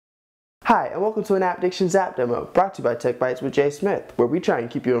Hi, and welcome to an App Diction's app demo, brought to you by Tech Bytes with Jay Smith, where we try and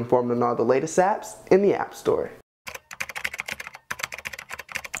keep you informed on all the latest apps in the App Store.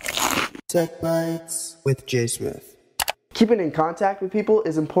 Tech Bytes with Jay Smith. Keeping in contact with people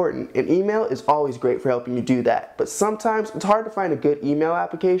is important, and email is always great for helping you do that, but sometimes it's hard to find a good email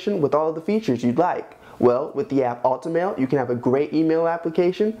application with all of the features you'd like. Well, with the app AltaMail, you can have a great email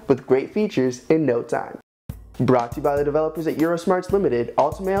application with great features in no time. Brought to you by the developers at Eurosmarts Limited,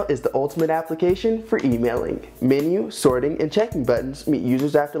 AltaMail is the ultimate application for emailing. Menu, sorting, and checking buttons meet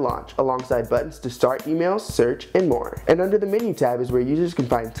users after launch, alongside buttons to start emails, search, and more. And under the Menu tab is where users can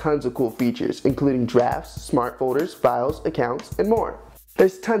find tons of cool features, including drafts, smart folders, files, accounts, and more.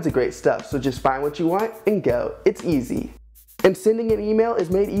 There's tons of great stuff, so just find what you want and go. It's easy. And sending an email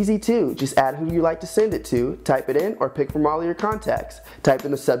is made easy too. Just add who you like to send it to, type it in, or pick from all of your contacts. Type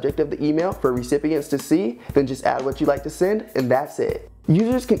in the subject of the email for recipients to see, then just add what you like to send, and that's it.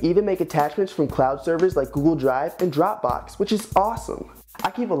 Users can even make attachments from cloud servers like Google Drive and Dropbox, which is awesome. I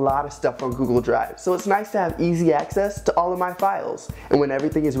keep a lot of stuff on Google Drive, so it's nice to have easy access to all of my files. And when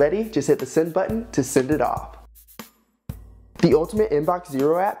everything is ready, just hit the send button to send it off. The ultimate Inbox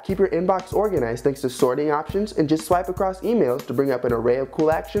Zero app keeps your inbox organized thanks to sorting options, and just swipe across emails to bring up an array of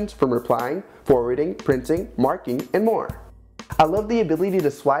cool actions from replying, forwarding, printing, marking, and more. I love the ability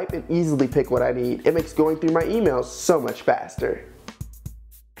to swipe and easily pick what I need. It makes going through my emails so much faster.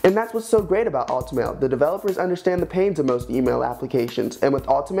 And that's what's so great about AltaMail. The developers understand the pains of most email applications, and with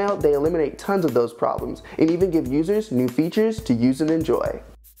AltaMail they eliminate tons of those problems and even give users new features to use and enjoy.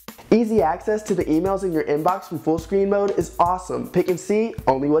 Easy access to the emails in your inbox from full screen mode is awesome. Pick and see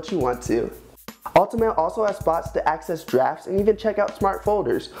only what you want to. AltaMail also has spots to access drafts and even check out smart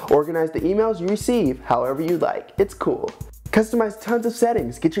folders. Organize the emails you receive however you like. It's cool. Customize tons of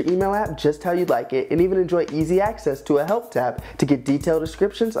settings, get your email app just how you'd like it, and even enjoy easy access to a help tab to get detailed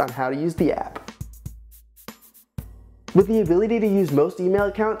descriptions on how to use the app. With the ability to use most email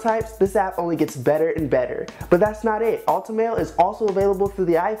account types, this app only gets better and better. But that's not it. AltaMail is also available through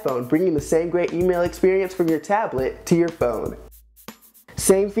the iPhone, bringing the same great email experience from your tablet to your phone.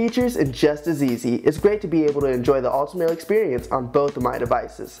 Same features and just as easy. It's great to be able to enjoy the AltaMail experience on both of my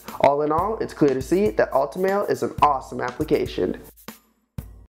devices. All in all, it's clear to see that AltaMail is an awesome application.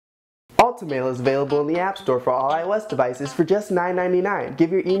 AltaMail is available in the App Store for all iOS devices for just $9.99.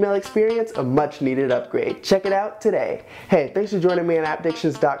 Give your email experience a much needed upgrade. Check it out today. Hey, thanks for joining me on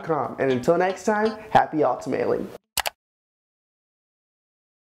AppDictions.com, and until next time, happy AltaMailing.